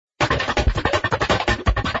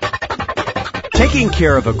Taking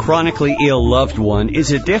care of a chronically ill loved one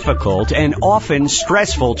is a difficult and often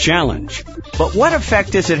stressful challenge. But what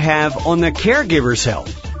effect does it have on the caregiver's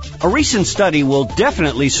health? A recent study will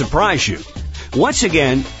definitely surprise you. Once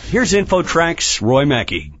again, here's InfoTrack's Roy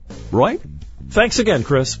Mackey. Roy? Thanks again,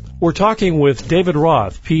 Chris. We're talking with David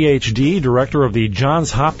Roth, Ph.D., Director of the Johns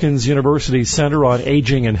Hopkins University Center on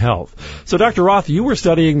Aging and Health. So, Dr. Roth, you were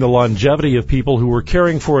studying the longevity of people who were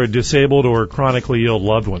caring for a disabled or chronically ill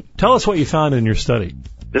loved one. Tell us what you found in your study.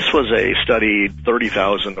 This was a study,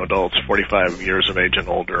 30,000 adults, 45 years of age and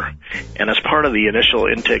older. And as part of the initial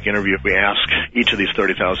intake interview, we asked each of these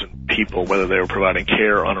 30,000 people whether they were providing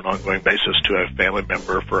care on an ongoing basis to a family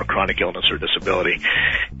member for a chronic illness or disability.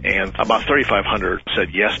 And about 3,500 said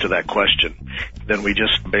yes to that question. Then we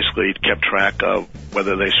just basically kept track of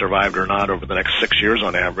whether they survived or not over the next 6 years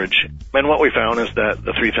on average. And what we found is that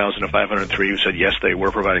the 3,503 who said yes, they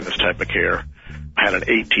were providing this type of care had an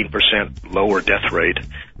 18% lower death rate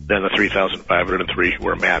than the 3,503 who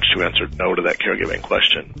were matched who answered no to that caregiving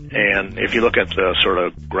question. And if you look at the sort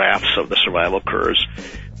of graphs of the survival curves,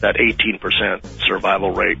 that 18%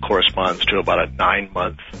 survival rate corresponds to about a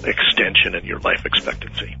 9-month extension in your life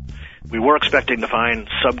expectancy. We were expecting to find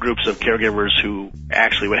subgroups of caregivers who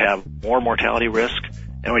actually would have more mortality risk,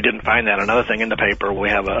 and we didn't find that. Another thing in the paper, we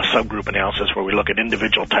have a subgroup analysis where we look at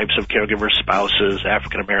individual types of caregivers, spouses,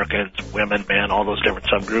 African Americans, women, men, all those different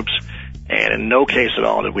subgroups. And in no case at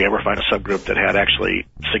all did we ever find a subgroup that had actually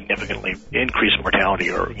significantly increased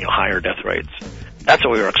mortality or higher death rates. That's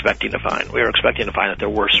what we were expecting to find. We were expecting to find that there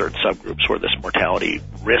were certain subgroups where this mortality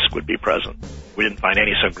risk would be present. We didn't find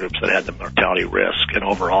any subgroups that had the mortality risk, and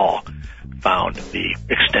overall found the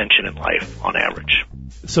extension in life on average.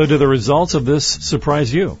 So do the results of this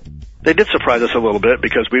surprise you? They did surprise us a little bit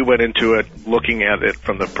because we went into it looking at it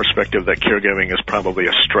from the perspective that caregiving is probably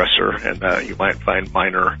a stressor and that you might find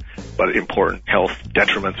minor but important health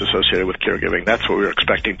detriments associated with caregiving. That's what we were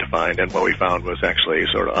expecting to find, and what we found was actually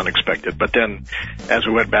sort of unexpected. But then as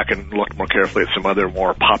we went back and looked more carefully at some other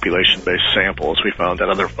more population-based samples, we found that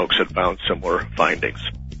other folks had found similar findings.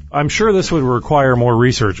 I'm sure this would require more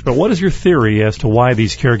research, but what is your theory as to why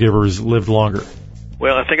these caregivers lived longer?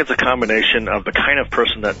 Well, I think it's a combination of the kind of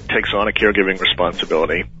person that takes on a caregiving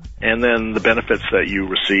responsibility and then the benefits that you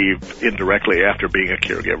receive indirectly after being a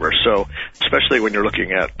caregiver. So especially when you're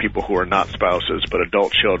looking at people who are not spouses but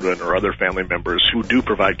adult children or other family members who do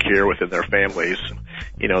provide care within their families,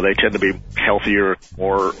 they tend to be healthier,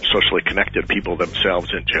 more socially connected people themselves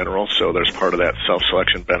in general. So there's part of that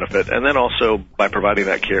self-selection benefit. And then also by providing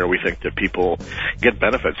that care, we think that people get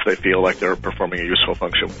benefits. They feel like they're performing a useful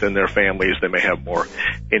function within their families. They may have more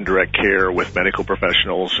indirect care with medical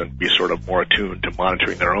professionals and be sort of more attuned to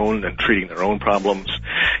monitoring their own and treating their own problems.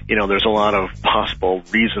 There's a lot of possible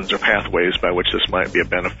reasons or pathways by which this might be a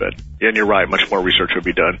benefit. And you're right, much more research would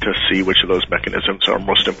be done to see which of those mechanisms are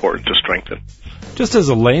most important to strengthen. Just as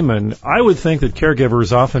a layman, I would think that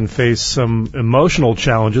caregivers often face some emotional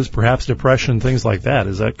challenges, perhaps depression, things like that.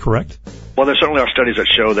 Is that correct? Well, there certainly are studies that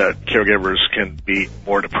show that caregivers can be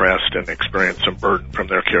more depressed and experience some burden from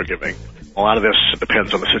their caregiving. A lot of this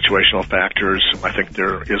depends on the situational factors. I think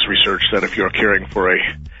there is research that if you're caring for a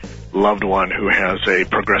loved one who has a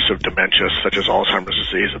progressive dementia such as Alzheimer's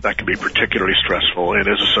disease, that can be particularly stressful. It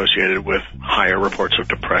is associated with higher reports of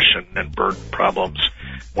depression and burden problems.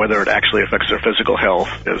 Whether it actually affects their physical health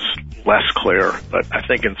is less clear, but I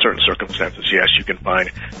think in certain circumstances, yes, you can find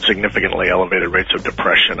significantly elevated rates of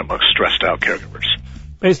depression among stressed out caregivers.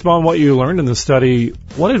 Based upon what you learned in the study,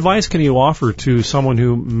 what advice can you offer to someone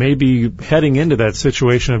who may be heading into that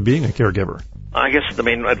situation of being a caregiver? I guess the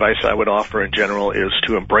main advice I would offer in general is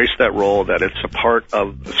to embrace that role, that it's a part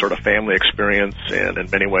of the sort of family experience, and in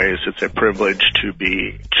many ways it's a privilege to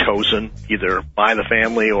be chosen either by the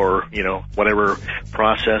family or, whatever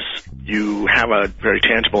process. You have a very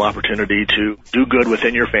tangible opportunity to do good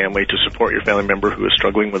within your family, to support your family member who is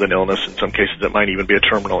struggling with an illness. In some cases it might even be a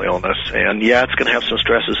terminal illness. And yeah, it's going to have some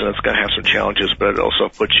stresses and it's going to have some challenges, but it also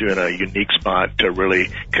puts you in a unique spot to really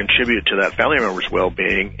contribute to that family member's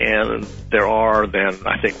well-being. And there are then,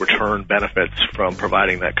 I think, return benefits from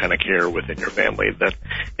providing that kind of care within your family that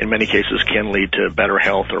in many cases can lead to better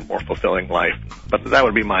health or more fulfilling life. But that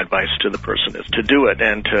would be my advice to the person, is to do it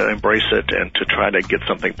and to embrace it and to try to get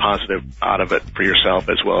something positive out of it for yourself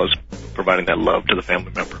as well as providing that love to the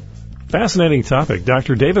family member. Fascinating topic.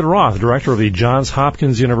 Dr. David Roth, Director of the Johns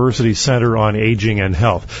Hopkins University Center on Aging and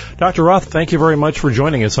Health. Dr. Roth, thank you very much for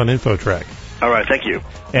joining us on InfoTrack. All right, thank you.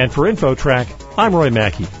 And for InfoTrack, I'm Roy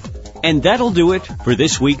Mackey. And that'll do it for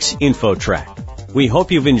this week's InfoTrack. We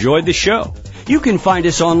hope you've enjoyed the show. You can find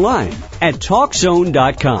us online at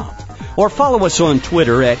TalkZone.com. Or follow us on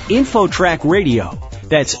Twitter at InfoTrack Radio.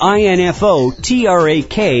 That's INFOTRAK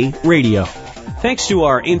Radio. Thanks to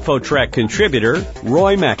our InfoTrack contributor,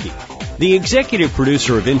 Roy Mackey. The executive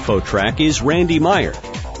producer of InfoTrack is Randy Meyer.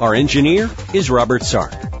 Our engineer is Robert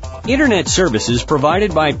Sark. Internet services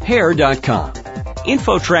provided by Pair.com.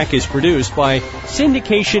 InfoTrack is produced by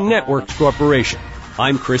Syndication Networks Corporation.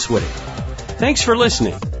 I'm Chris Whitting. Thanks for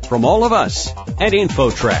listening from all of us at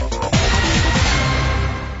InfoTrack.